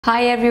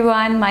Hi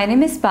everyone, my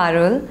name is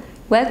Parul.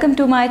 Welcome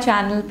to my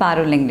channel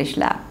Parul English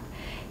Lab.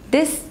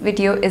 This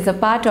video is a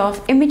part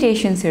of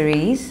Imitation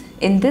series.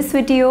 In this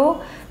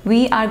video,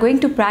 we are going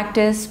to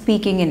practice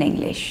speaking in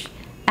English.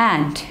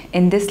 And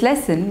in this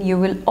lesson, you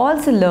will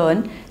also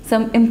learn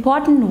some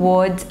important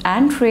words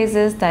and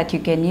phrases that you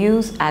can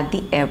use at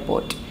the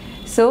airport.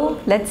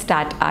 So let's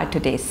start our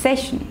today's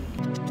session.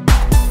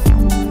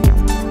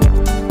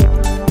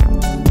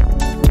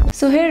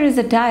 So here is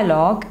a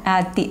dialogue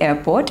at the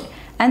airport.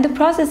 And the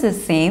process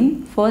is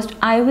same. First,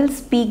 I will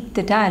speak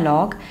the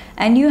dialogue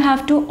and you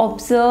have to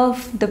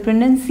observe the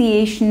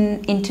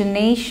pronunciation,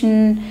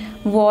 intonation,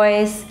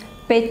 voice,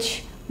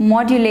 pitch,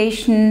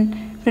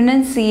 modulation,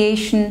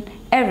 pronunciation,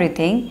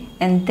 everything,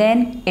 and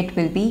then it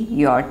will be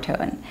your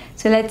turn.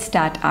 So let's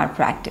start our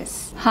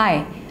practice.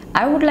 Hi,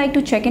 I would like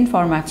to check in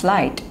for my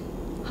flight.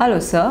 Hello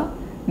sir,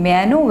 may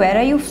I know where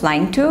are you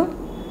flying to?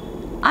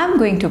 I'm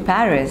going to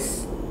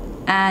Paris.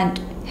 And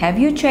have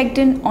you checked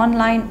in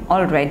online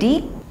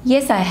already?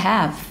 Yes, I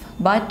have,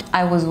 but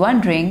I was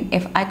wondering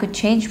if I could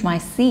change my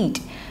seat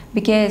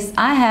because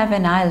I have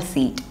an aisle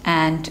seat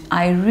and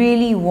I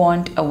really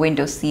want a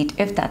window seat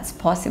if that's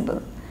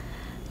possible.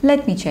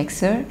 Let me check,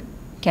 sir.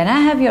 Can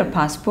I have your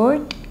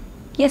passport?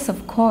 Yes,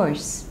 of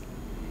course.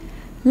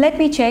 Let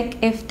me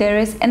check if there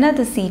is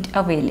another seat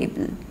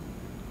available.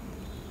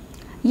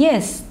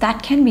 Yes,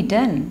 that can be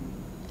done.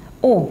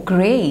 Oh,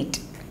 great.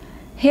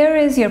 Here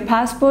is your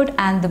passport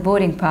and the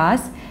boarding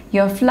pass.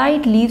 Your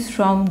flight leaves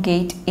from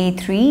gate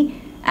A3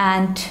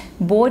 and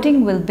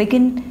boarding will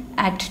begin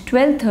at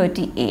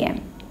 12:30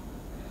 a.m.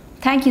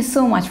 Thank you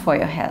so much for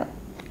your help.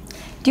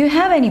 Do you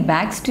have any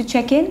bags to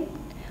check in?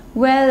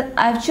 Well,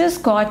 I've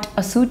just got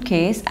a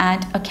suitcase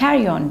and a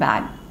carry-on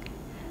bag.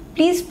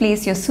 Please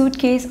place your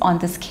suitcase on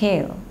the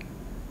scale.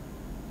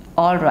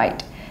 All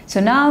right,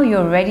 so now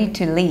you're ready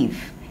to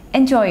leave.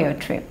 Enjoy your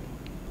trip.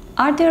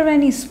 Are there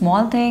any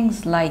small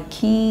things like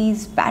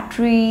keys,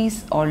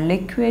 batteries or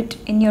liquid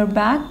in your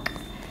bag?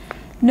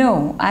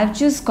 No, I've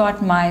just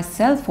got my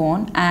cell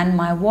phone and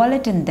my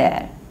wallet in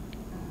there.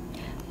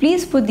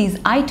 Please put these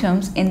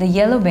items in the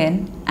yellow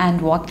bin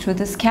and walk through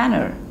the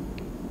scanner.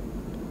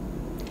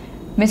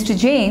 Mr.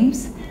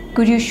 James,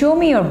 could you show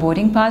me your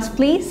boarding pass,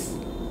 please?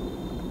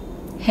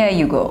 Here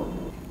you go.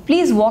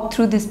 Please walk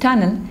through this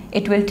tunnel.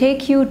 It will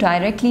take you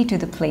directly to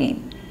the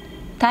plane.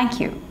 Thank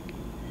you.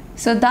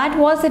 So that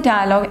was the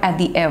dialogue at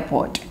the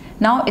airport.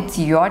 Now it's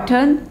your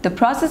turn. The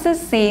process is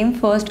same.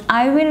 First,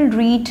 I will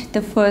read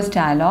the first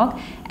dialogue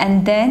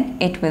and then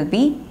it will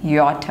be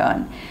your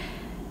turn.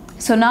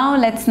 So now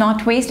let's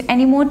not waste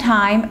any more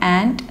time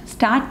and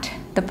start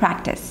the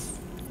practice.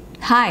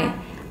 Hi,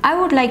 I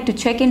would like to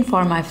check in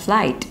for my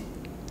flight.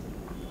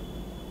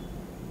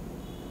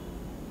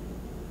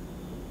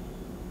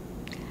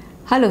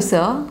 Hello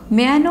sir,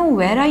 may I know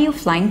where are you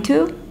flying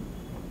to?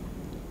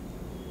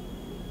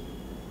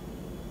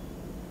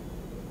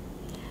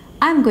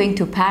 I'm going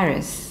to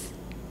Paris.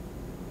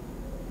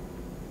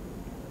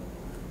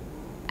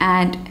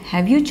 And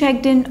have you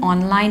checked in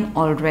online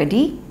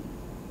already?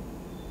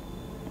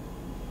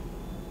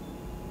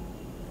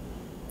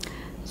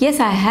 Yes,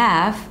 I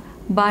have,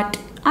 but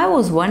I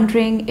was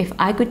wondering if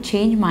I could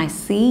change my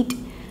seat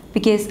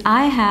because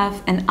I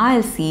have an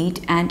aisle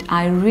seat and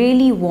I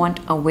really want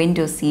a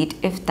window seat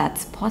if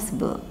that's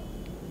possible.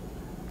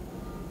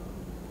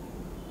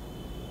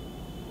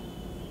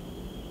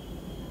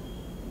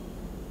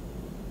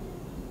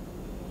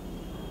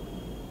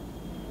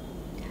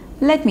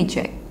 Let me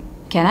check.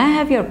 Can I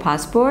have your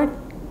passport?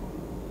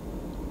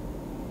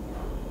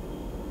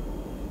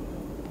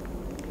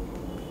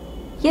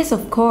 Yes,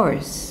 of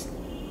course.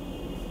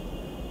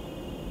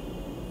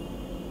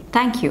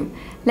 Thank you.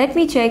 Let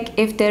me check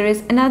if there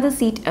is another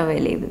seat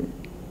available.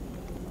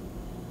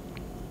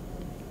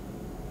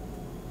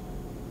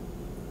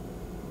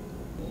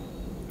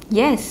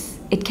 Yes,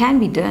 it can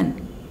be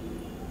done.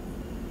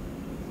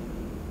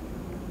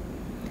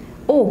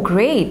 Oh,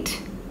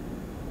 great!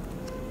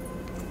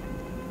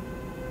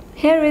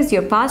 Here is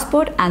your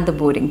passport and the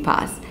boarding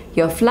pass.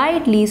 Your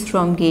flight leaves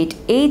from gate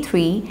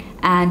A3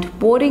 and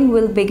boarding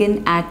will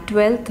begin at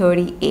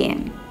 12:30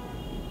 a.m.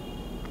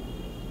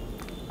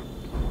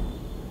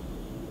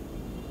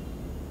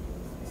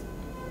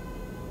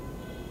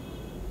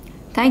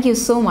 Thank you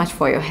so much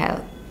for your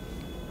help.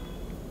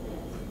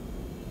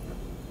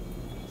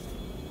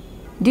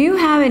 Do you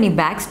have any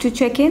bags to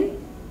check in?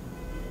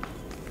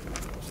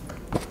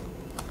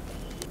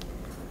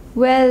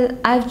 Well,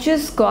 I've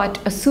just got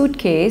a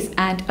suitcase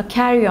and a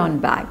carry-on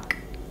bag.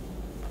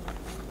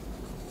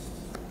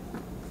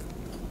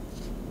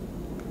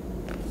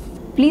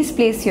 Please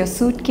place your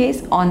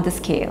suitcase on the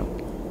scale.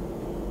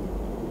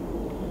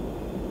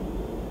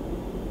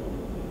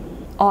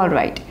 All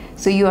right,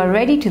 so you are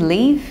ready to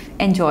leave.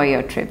 Enjoy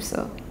your trip,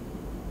 sir.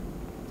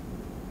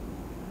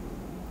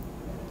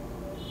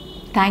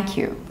 Thank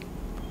you.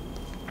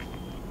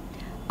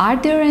 Are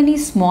there any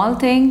small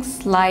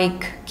things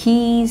like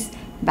keys,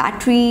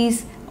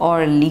 batteries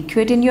or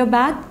liquid in your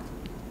bag?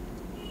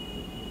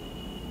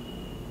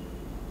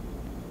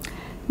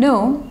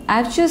 No,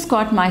 I've just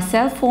got my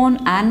cell phone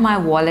and my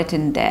wallet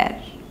in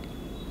there.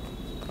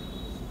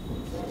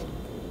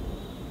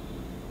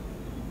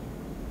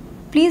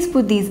 Please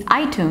put these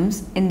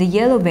items in the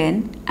yellow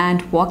bin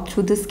and walk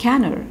through the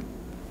scanner.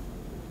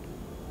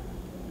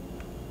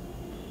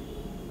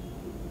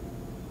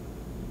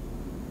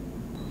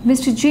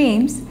 Mr.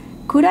 James,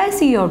 could I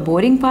see your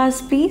boarding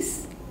pass,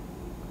 please?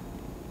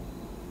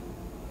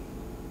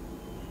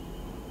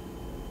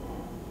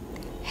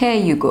 Here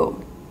you go.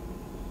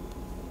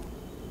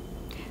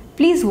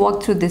 Please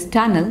walk through this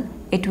tunnel.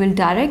 It will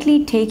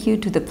directly take you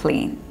to the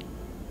plane.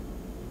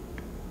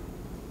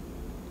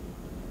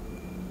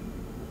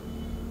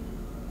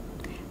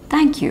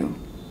 Thank you.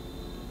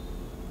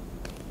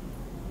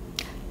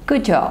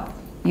 Good job.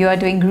 You are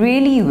doing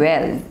really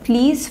well.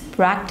 Please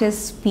practice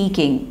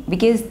speaking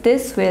because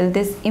this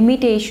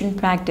imitation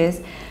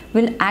practice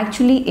will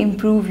actually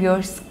improve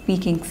your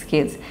speaking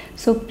skills.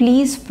 So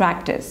please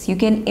practice. You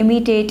can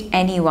imitate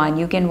anyone.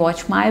 You can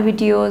watch my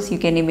videos, you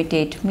can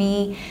imitate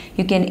me,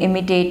 you can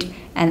imitate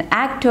an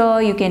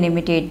actor, you can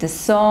imitate the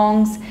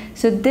songs.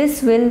 So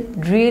this will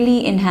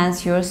really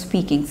enhance your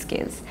speaking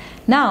skills.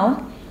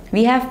 Now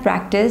we have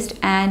practiced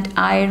and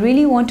I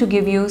really want to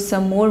give you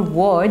some more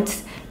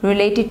words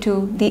related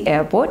to the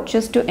airport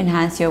just to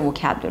enhance your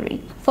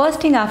vocabulary.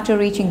 First thing, after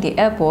reaching the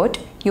airport,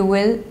 you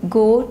will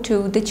go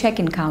to the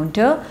check-in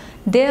counter.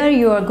 There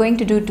you are going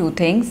to do two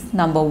things.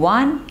 Number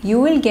one, you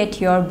will get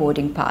your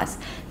boarding pass.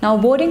 Now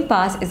boarding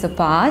pass is a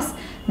pass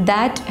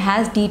that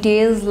has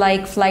details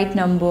like flight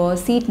number,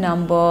 seat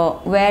number,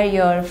 where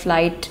your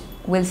flight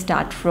will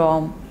start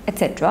from,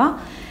 etc.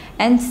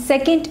 And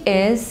second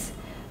is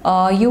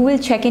you will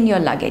check in your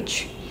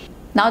luggage.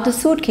 Now the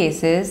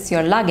suitcases,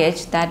 your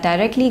luggage, that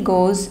directly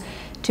goes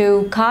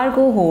to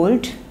cargo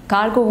hold.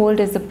 Cargo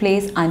hold is the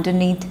place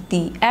underneath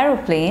the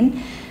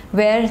aeroplane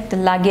where the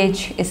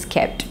luggage is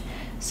kept.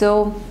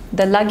 So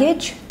the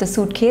luggage, the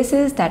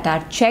suitcases that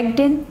are checked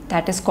in,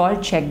 that is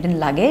called checked in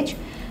luggage,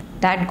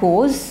 that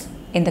goes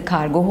in the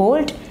cargo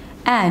hold,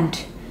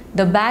 and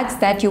the bags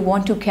that you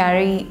want to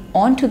carry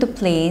onto the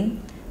plane,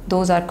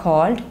 those are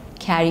called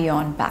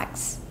carry-on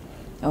bags.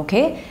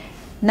 Okay.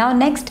 Now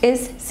next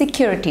is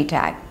security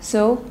tag.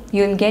 So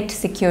you'll get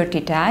security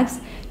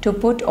tags to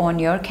put on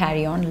your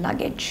carry-on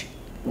luggage.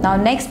 Now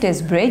next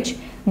is bridge.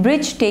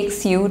 Bridge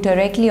takes you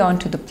directly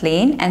onto the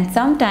plane and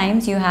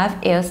sometimes you have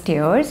air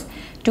stairs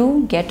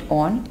to get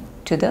on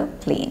to the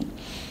plane.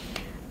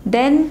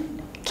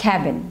 Then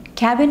cabin.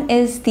 Cabin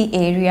is the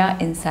area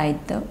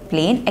inside the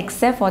plane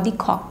except for the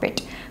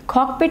cockpit.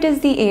 Cockpit is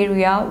the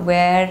area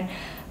where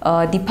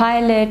the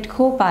pilot,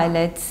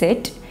 co-pilot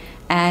sit.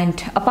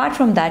 And apart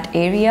from that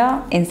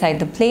area inside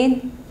the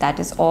plane, that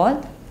is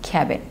all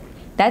cabin.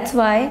 That's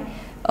why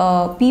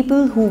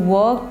people who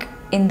work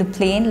in the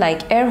plane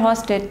like air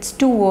hostess,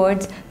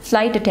 stewards,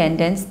 flight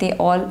attendants, they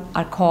all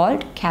are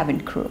called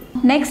cabin crew.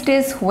 Next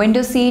is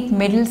window seat,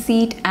 middle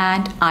seat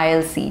and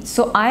aisle seat.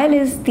 So aisle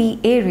is the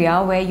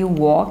area where you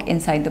walk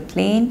inside the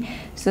plane.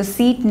 So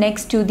seat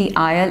next to the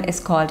aisle is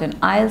called an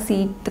aisle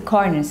seat, the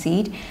corner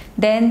seat.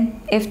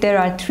 Then if there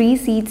are 3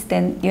 seats,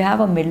 then you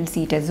have a middle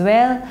seat as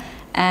well.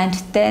 And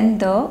then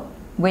the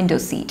window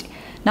seat.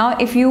 Now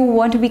if you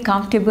want to be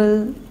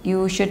comfortable,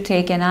 you should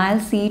take an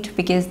aisle seat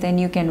because then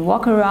you can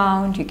walk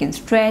around, you can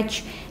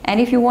stretch, and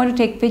if you want to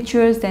take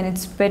pictures, then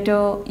it's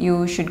better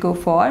you should go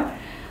for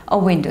a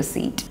window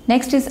seat.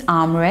 Next is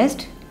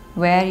armrest,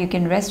 where you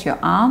can rest your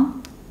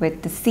arm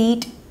with the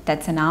seat,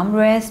 that's an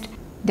armrest.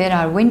 There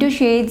are window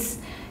shades.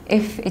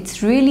 If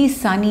it's really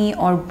sunny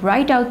or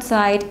bright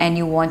outside and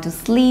you want to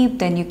sleep,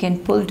 then you can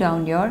pull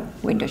down your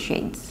window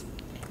shades.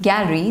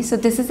 Gallery, so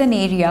this is an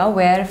area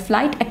where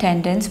flight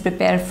attendants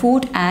prepare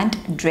food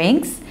and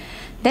drinks.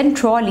 Then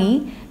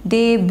trolley,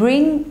 they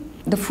bring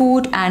the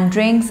food and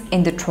drinks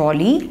in the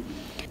trolley.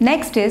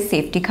 Next is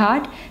safety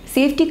card.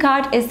 Safety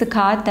card is the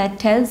card that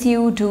tells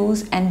you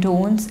do's and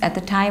don'ts at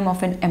the time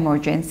of an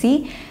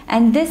emergency,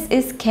 and this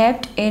is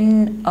kept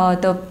in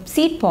the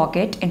seat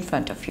pocket in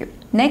front of you.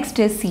 Next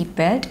is seat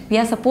belt. We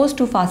are supposed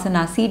to fasten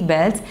our seat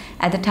belts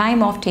at the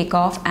time of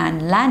takeoff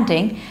and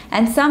landing,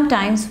 and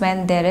sometimes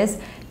when there is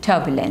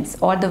turbulence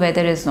or the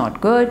weather is not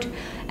good.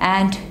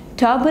 And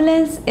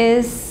turbulence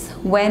is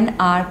when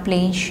our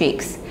plane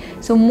shakes.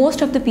 So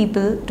most of the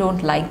people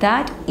don't like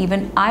that.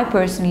 Even I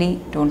personally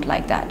don't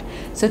like that.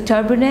 So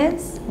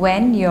turbulence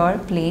when your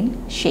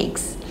plane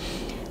shakes.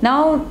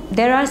 Now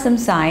there are some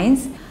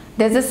signs.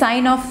 There's a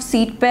sign of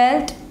seat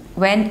belt.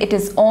 When it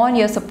is on,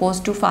 you're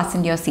supposed to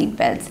fasten your seat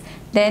belts.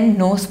 Then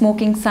no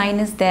smoking sign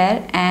is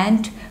there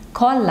and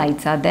call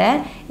lights are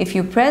there. If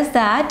you press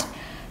that,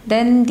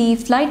 then the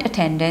flight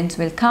attendants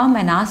will come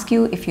and ask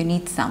you if you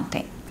need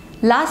something.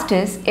 Last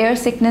is air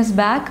sickness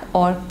bag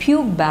or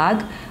puke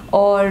bag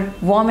or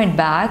vomit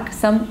bag.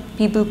 Some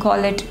people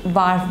call it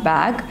barf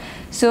bag.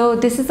 So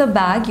this is a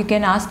bag, you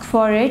can ask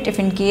for it if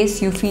in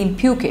case you feel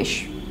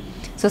pukish.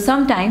 So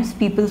sometimes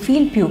people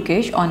feel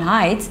pukish on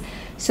heights,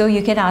 so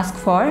you can ask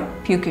for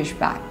pukish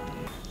bag.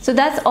 So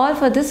that's all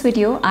for this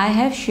video. I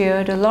have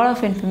shared a lot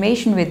of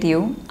information with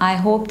you. I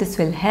hope this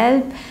will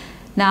help.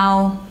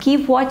 Now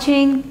keep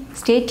watching,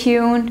 stay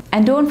tuned,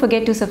 and don't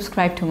forget to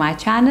subscribe to my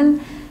channel.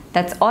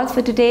 That's all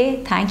for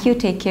today. Thank you,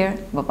 take care,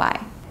 bye-bye.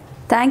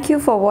 Thank you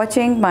for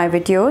watching my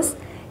videos.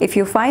 If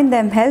you find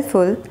them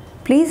helpful,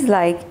 please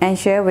like and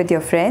share with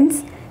your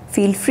friends.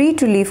 Feel free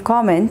to leave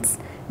comments.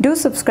 Do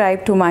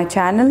subscribe to my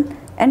channel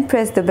and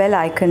press the bell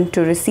icon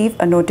to receive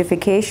a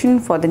notification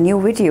for the new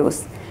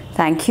videos.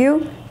 Thank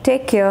you,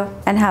 take care,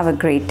 and have a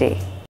great day.